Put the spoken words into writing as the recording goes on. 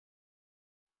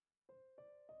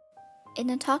In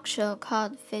a talk show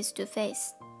called Face to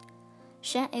Face,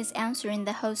 Zhang is answering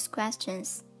the host's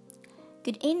questions.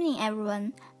 Good evening,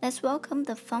 everyone. Let's welcome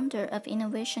the founder of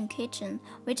Innovation Kitchen,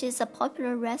 which is a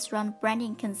popular restaurant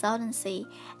branding consultancy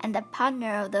and the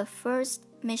partner of the first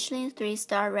Michelin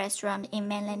 3-star restaurant in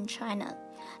mainland China,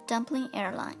 Dumpling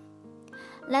Airline.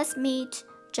 Let's meet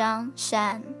Zhang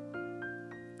Shan.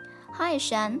 Hi,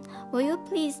 Shan. Will you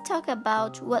please talk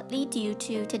about what led you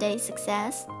to today's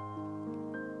success?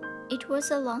 It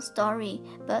was a long story,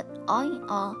 but all in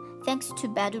all, thanks to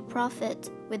Baidu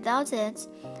Profit. Without it,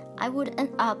 I would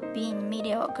end up being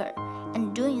mediocre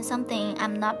and doing something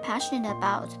I'm not passionate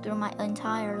about through my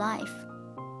entire life.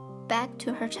 Back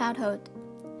to her childhood.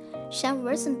 Shan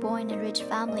wasn't born in a rich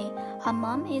family. Her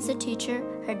mom is a teacher,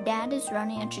 her dad is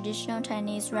running a traditional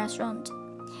Chinese restaurant.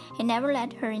 He never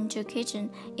let her into a kitchen,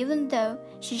 even though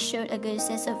she showed a good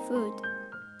sense of food.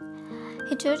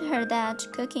 He told her that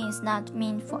cooking is not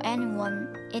meant for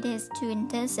anyone, it is too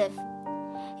intensive.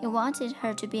 He wanted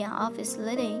her to be an office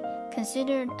lady,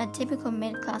 considered a typical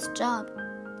middle-class job.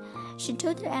 She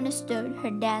totally understood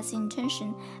her dad's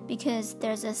intention because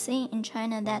there's a saying in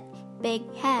China that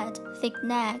big head, thick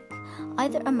neck,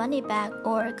 either a money bag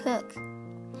or a cook.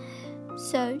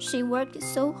 So she worked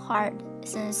so hard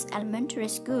since elementary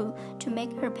school to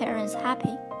make her parents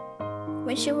happy.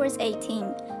 When she was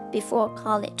 18, before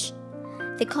college,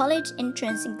 the college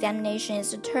entrance examination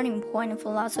is a turning point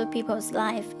for lots of people's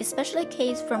life, especially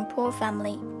kids from poor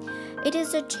family. It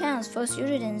is a chance for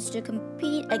students to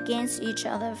compete against each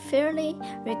other fairly,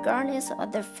 regardless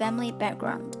of their family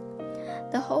background.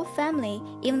 The whole family,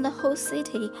 even the whole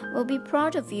city, will be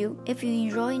proud of you if you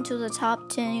enroll into the top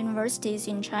 10 universities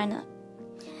in China.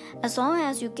 As long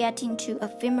as you get into a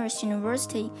famous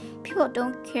university, people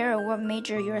don't care what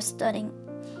major you are studying.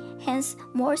 Hence,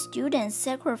 more students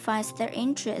sacrifice their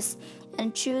interests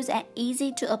and choose an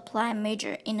easy-to-apply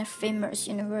major in a famous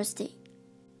university.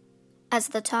 As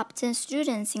the top 10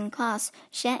 students in class,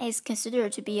 Shan is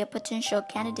considered to be a potential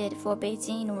candidate for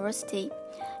Beijing University.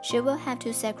 She will have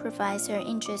to sacrifice her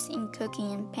interest in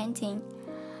cooking and painting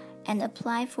and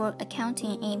apply for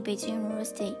accounting in Beijing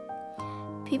University.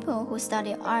 People who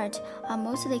study art are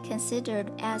mostly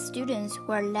considered as students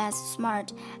who are less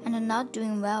smart and are not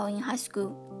doing well in high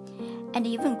school. And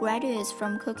even graduates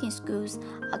from cooking schools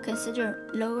are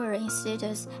considered lower in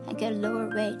status and get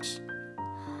lower wage.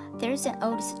 There's an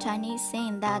old Chinese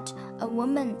saying that a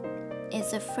woman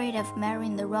is afraid of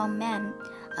marrying the wrong man,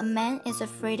 a man is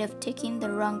afraid of taking the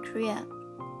wrong career.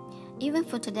 Even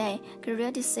for today,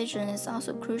 career decision is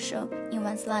also crucial in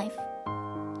one's life.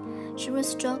 She was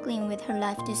struggling with her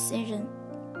life decision.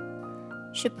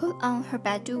 She put on her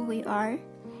Baidu VR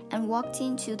and walked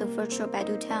into the virtual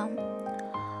Baidu town,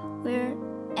 where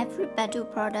every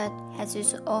Baidu product has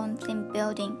its own theme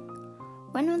building.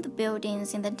 One of the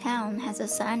buildings in the town has a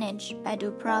signage,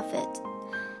 Baidu Profit.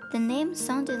 The name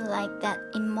sounded like that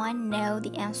it might know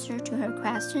the answer to her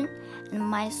question and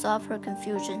might solve her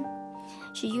confusion.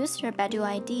 She used her Baidu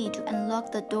ID to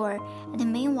unlock the door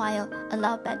and meanwhile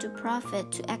allowed Baidu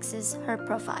Profit to access her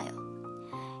profile.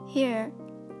 Here,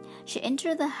 she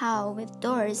entered the hall with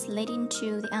doors leading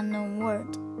to the unknown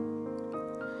world.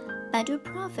 Baidu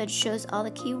Profit shows all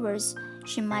the keywords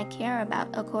she might care about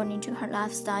according to her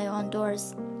lifestyle on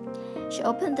doors. She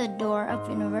opened the door of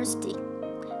university.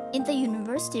 In the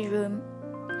university room,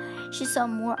 she saw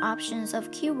more options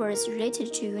of keywords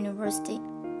related to university.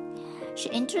 She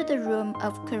entered the room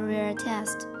of career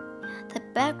test. The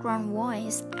background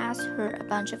voice asked her a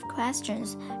bunch of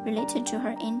questions related to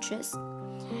her interests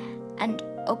and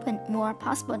opened more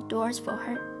possible doors for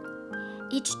her.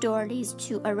 Each door leads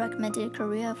to a recommended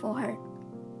career for her.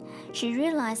 She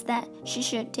realized that she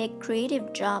should take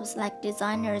creative jobs like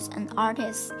designers and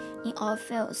artists in all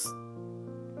fields.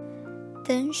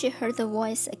 Then she heard the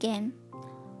voice again.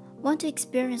 Want to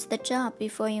experience the job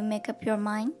before you make up your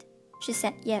mind? She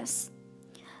said yes.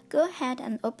 Go ahead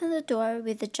and open the door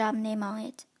with the job name on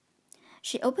it.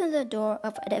 She opened the door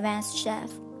of Advanced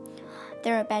Chef.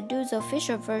 There are Baidu's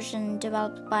official version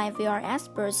developed by VR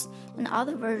experts and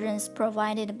other versions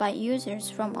provided by users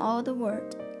from all the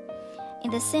world. In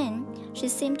the scene, she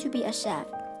seemed to be a chef.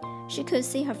 She could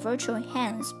see her virtual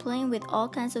hands playing with all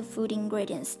kinds of food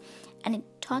ingredients and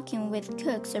talking with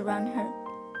cooks around her.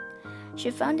 She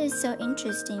found it so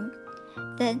interesting.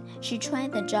 Then she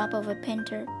tried the job of a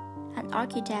painter, an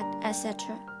architect,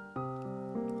 etc.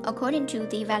 According to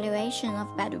the evaluation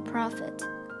of Baidu Profit,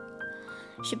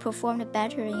 she performed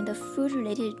better in the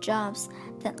food-related jobs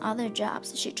than other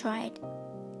jobs she tried.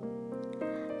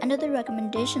 Under the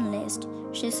recommendation list,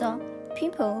 she saw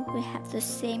people who have the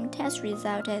same test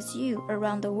result as you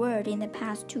around the world in the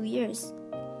past 2 years.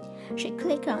 She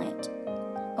clicked on it.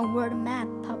 A word map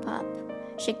popped up.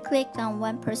 She clicked on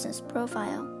one person's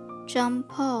profile,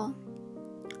 Zhang.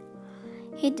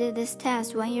 He did this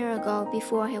test 1 year ago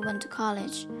before he went to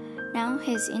college. Now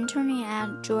he's interning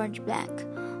at George Black,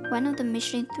 one of the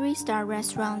Michelin 3-star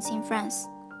restaurants in France.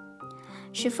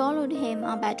 She followed him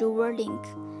on Baidu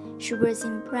Worldlink. She was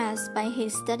impressed by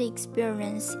his study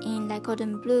experience in Le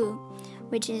Cordon Bleu,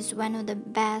 which is one of the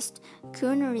best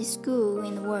culinary schools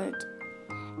in the world,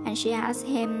 and she asked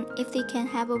him if they can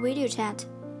have a video chat.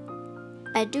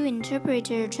 Baidu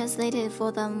interpreter translated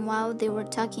for them while they were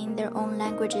talking their own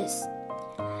languages.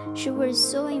 She was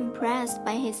so impressed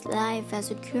by his life as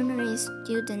a culinary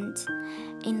student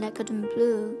in Le Cordon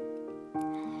Bleu.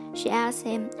 She asked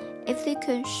him if they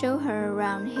could show her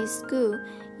around his school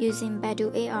using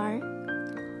Baidu AR.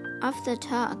 After the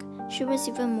talk, she was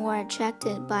even more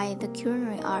attracted by the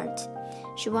culinary art.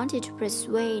 She wanted to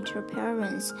persuade her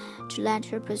parents to let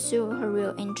her pursue her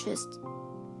real interest.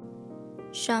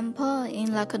 Jean-Paul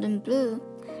in Le Cordon Bleu,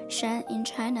 Shan in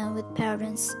China with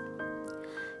parents.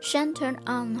 Shan turned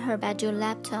on her Baidu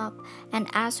laptop and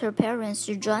asked her parents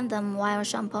to join them while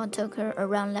Jean-Paul took her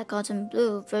around Le Cordon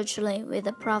Bleu virtually with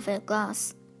a profile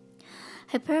glass.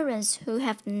 Her parents, who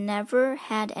have never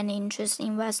had any interest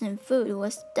in Western food, were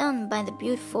stunned by the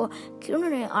beautiful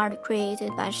culinary art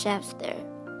created by chefs there.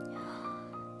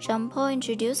 Jean-Paul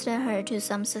introduced her to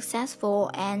some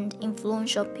successful and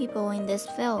influential people in this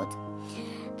field.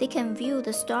 They can view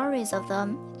the stories of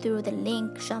them through the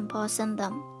link Jean-Paul sent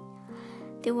them.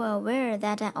 They were aware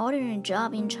that an ordinary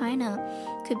job in China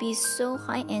could be so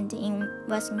high-end in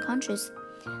Western countries.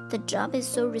 The job is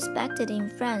so respected in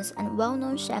France, and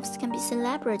well-known chefs can be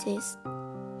celebrities.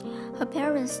 Her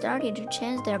parents started to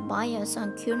change their bias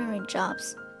on culinary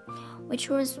jobs, which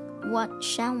was what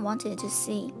Shan wanted to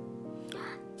see.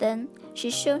 Then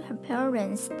she showed her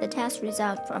parents the test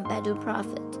result from Baidu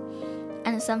Profit,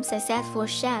 and some successful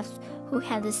chefs who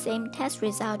had the same test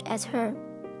result as her.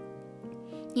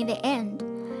 In the end,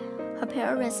 her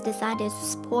parents decided to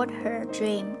support her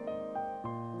dream.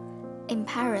 In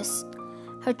Paris,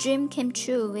 her dream came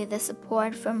true with the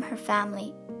support from her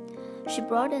family. She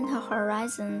broadened her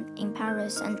horizon in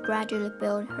Paris and gradually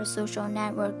built her social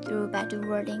network through Baidu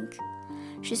Worldlink.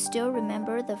 She still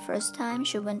remembered the first time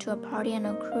she went to a party on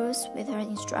a cruise with her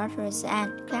instructors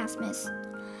and classmates.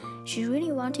 She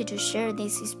really wanted to share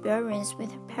this experience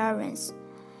with her parents.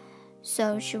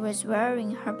 So she was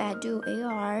wearing her Baidu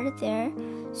AR there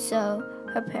so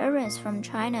her parents from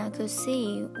China could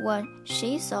see what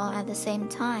she saw at the same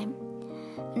time.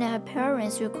 And her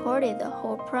parents recorded the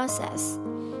whole process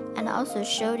and also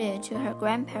showed it to her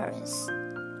grandparents.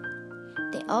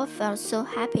 They all felt so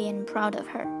happy and proud of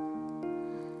her.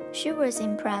 She was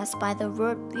impressed by the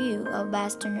worldview of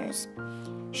Westerners.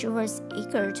 She was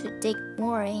eager to dig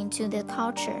more into the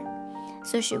culture,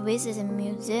 so she visited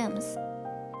museums.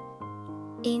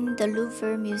 In the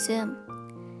Louvre Museum,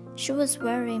 she was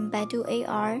wearing Baidu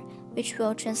AR, which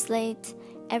will translate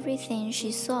everything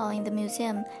she saw in the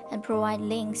museum and provide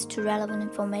links to relevant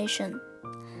information.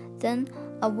 Then,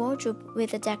 a wardrobe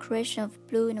with a decoration of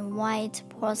blue and white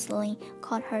porcelain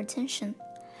caught her attention.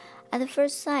 At the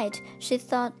first sight, she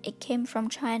thought it came from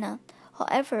China.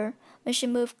 However, when she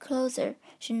moved closer,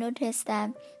 she noticed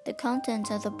that the content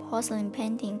of the porcelain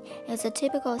painting is a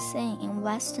typical scene in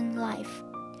Western life.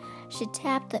 She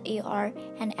tapped the AR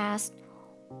and asked,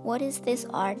 "What is this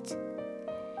art?"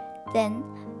 Then,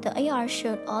 the AR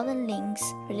showed all the links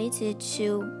related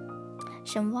to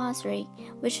chinoiserie,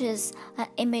 which is an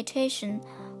imitation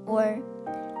or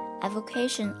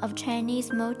evocation of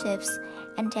Chinese motifs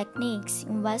and techniques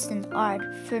in Western art,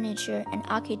 furniture, and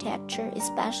architecture,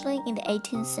 especially in the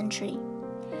 18th century.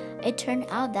 It turned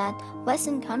out that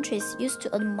Western countries used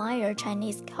to admire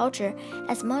Chinese culture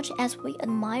as much as we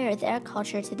admire their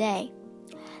culture today.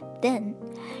 Then,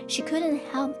 she couldn't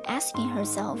help asking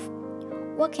herself,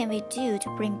 what can we do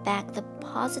to bring back the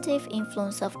positive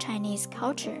influence of Chinese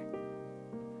culture?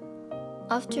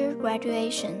 After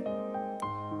graduation,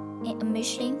 in a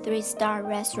Michelin 3-star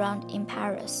restaurant in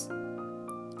Paris.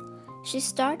 She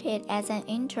started as an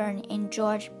intern in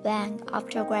George Black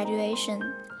after graduation.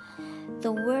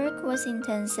 The work was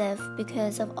intensive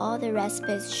because of all the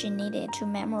recipes she needed to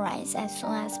memorize as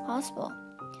soon as possible.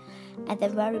 At the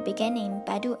very beginning,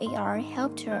 Baidu AR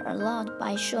helped her a lot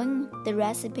by showing the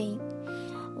recipe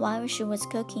while she was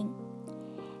cooking.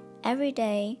 Every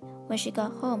day, when she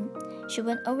got home, she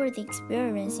went over the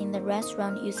experience in the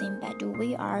restaurant using Baidu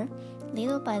VR.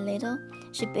 Little by little,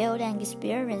 she built an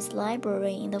experience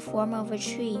library in the form of a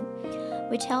tree,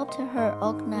 which helped her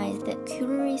organize the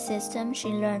culinary system she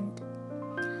learned.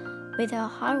 With her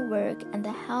hard work and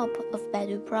the help of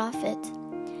Baidu Prophet,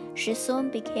 she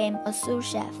soon became a sous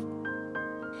chef.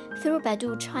 Through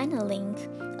Baidu China Link,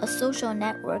 a social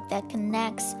network that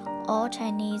connects all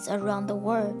Chinese around the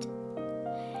world,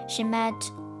 she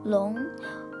met Long,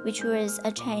 which was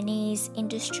a Chinese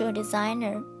industrial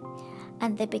designer,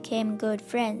 and they became good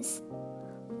friends.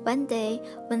 One day,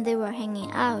 when they were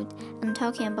hanging out and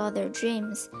talking about their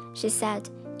dreams, she said,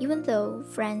 even though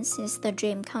France is the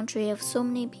dream country of so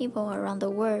many people around the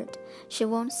world, she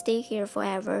won't stay here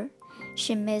forever.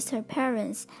 She missed her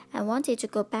parents and wanted to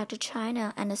go back to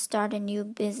China and start a new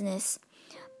business.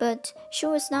 But she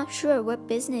was not sure what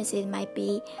business it might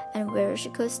be and where she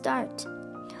could start.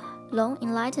 Long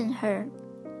enlightened her.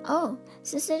 Oh,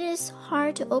 since it is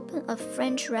hard to open a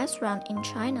French restaurant in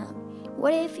China,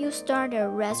 what if you start a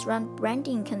restaurant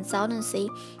branding consultancy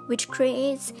which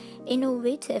creates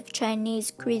innovative Chinese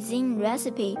cuisine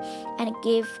recipe and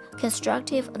give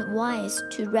constructive advice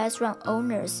to restaurant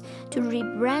owners to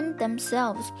rebrand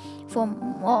themselves for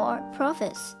more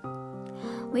profits?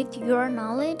 With your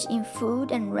knowledge in food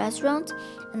and restaurant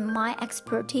and my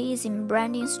expertise in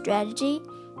branding strategy,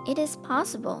 it is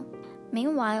possible.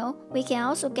 Meanwhile, we can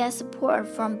also get support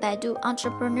from Baidu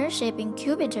Entrepreneurship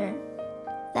Incubator.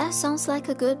 That sounds like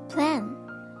a good plan.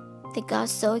 They got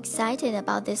so excited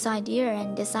about this idea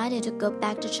and decided to go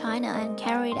back to China and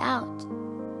carry it out.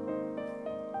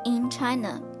 In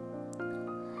China,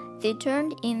 they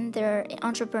turned in their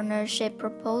entrepreneurship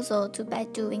proposal to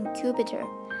Baidu Incubator,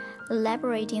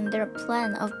 elaborating their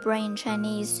plan of bringing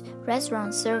Chinese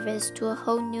restaurant service to a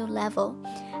whole new level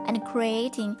and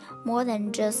creating more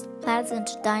than just pleasant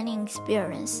dining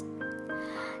experience.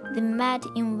 They met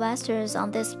investors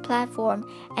on this platform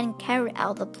and carried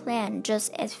out the plan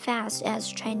just as fast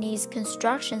as Chinese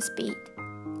construction speed.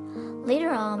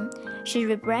 Later on, she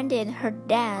rebranded her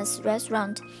dad's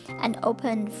restaurant and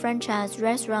opened franchise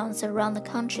restaurants around the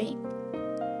country,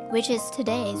 which is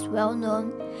today's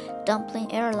well-known dumpling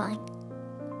airline.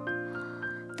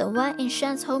 The one in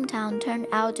Shan's hometown turned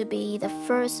out to be the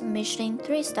first Michelin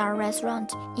 3-star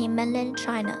restaurant in mainland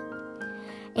China.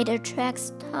 It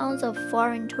attracts tons of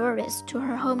foreign tourists to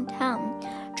her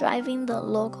hometown, driving the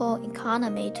local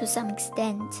economy to some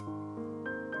extent.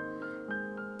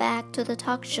 Back to the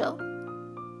talk show.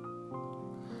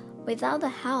 Without the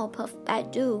help of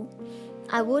Baidu,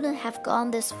 I wouldn't have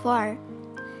gone this far,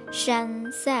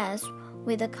 Shan says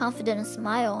with a confident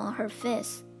smile on her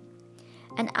face.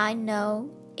 And I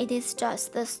know it is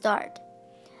just the start.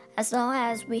 As long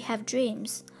as we have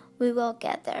dreams, we will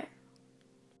get there.